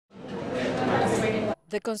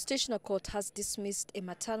The Constitutional Court has dismissed a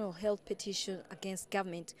maternal health petition against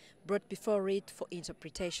government brought before it for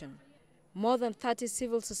interpretation. More than 30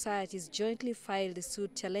 civil societies jointly filed a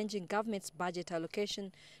suit challenging government's budget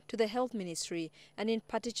allocation to the health ministry and in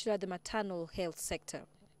particular the maternal health sector.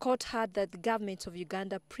 Court heard that the government of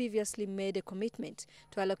Uganda previously made a commitment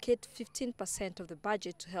to allocate 15% of the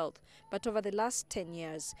budget to health, but over the last 10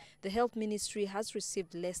 years, the health ministry has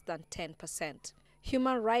received less than 10%.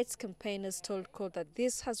 Human rights campaigners told court that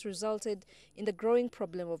this has resulted in the growing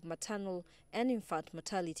problem of maternal and infant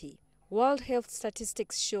mortality. World health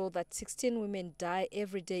statistics show that 16 women die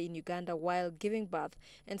every day in Uganda while giving birth,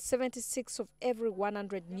 and 76 of every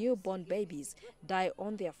 100 newborn babies die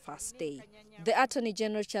on their first day. The Attorney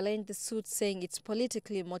General challenged the suit, saying it's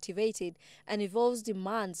politically motivated and involves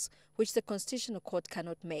demands which the Constitutional Court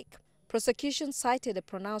cannot make. Prosecution cited a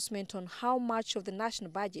pronouncement on how much of the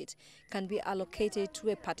national budget can be allocated to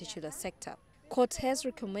a particular sector. Court has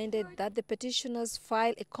recommended that the petitioners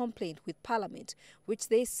file a complaint with Parliament, which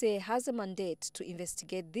they say has a mandate to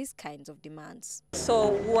investigate these kinds of demands.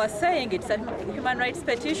 So we are saying it's a human rights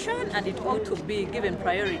petition and it ought to be given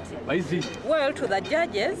priority. Well, to the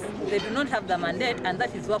judges, they do not have the mandate, and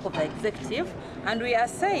that is work of the executive, and we are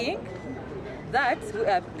saying that we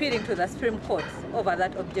are appealing to the Supreme Court over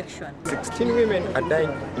that objection. 16 women are dying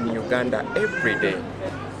in Uganda every day,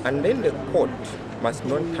 and then the court must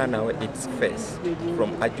not turn away its face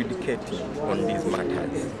from adjudicating on these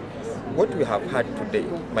matters. What we have had today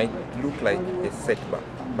might look like a setback,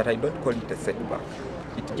 but I don't call it a setback.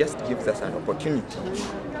 It just gives us an opportunity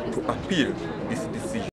to appeal this decision.